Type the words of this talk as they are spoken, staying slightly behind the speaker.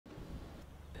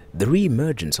The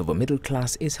re-emergence of a middle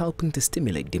class is helping to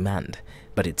stimulate demand,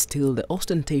 but it's still the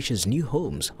ostentatious new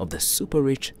homes of the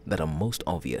super-rich that are most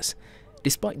obvious.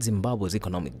 Despite Zimbabwe's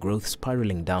economic growth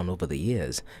spiraling down over the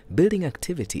years, building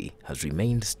activity has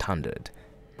remained standard.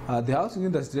 The housing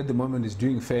industry at the moment is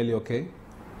doing fairly okay.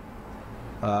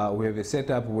 We have a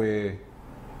setup where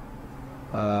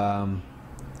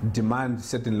demand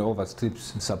certainly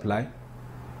outstrips supply,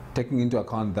 taking into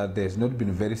account that there has not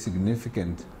been very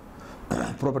significant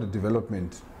property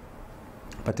development,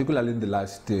 particularly in the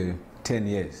last 10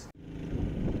 years.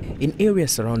 In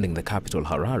areas surrounding the capital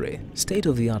Harare,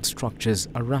 state-of-the-art structures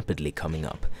are rapidly coming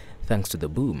up. Thanks to the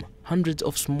boom, hundreds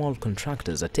of small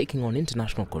contractors are taking on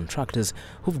international contractors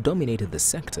who've dominated the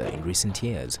sector in recent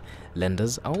years.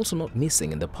 Lenders are also not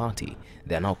missing in the party.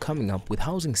 They are now coming up with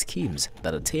housing schemes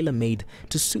that are tailor-made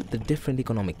to suit the different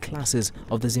economic classes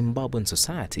of the Zimbabwean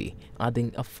society,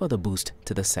 adding a further boost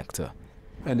to the sector.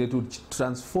 And it would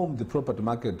transform the property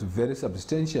market very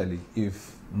substantially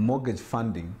if mortgage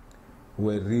funding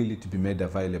were really to be made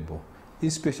available,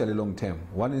 especially long term.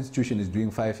 One institution is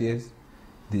doing 5 years.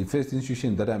 The first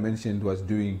institution that I mentioned was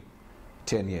doing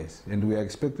 10 years. And we are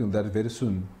expecting that very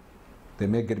soon they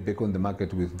may get back on the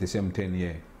market with the same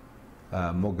 10-year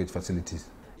mortgage facilities.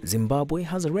 Zimbabwe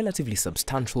has a relatively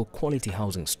substantial quality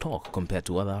housing stock compared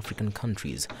to other African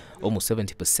countries. Almost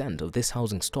 70% of this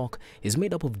housing stock is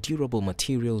made up of durable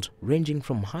materials ranging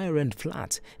from higher-end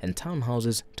flats and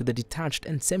townhouses to the detached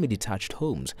and semi-detached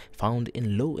homes found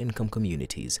in low-income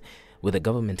communities. With the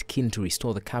government keen to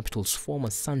restore the capital's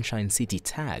former Sunshine City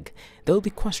tag, there will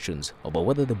be questions about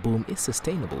whether the boom is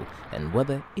sustainable and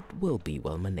whether it will be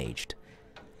well managed.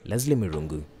 Leslie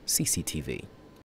Mirungu, CCTV.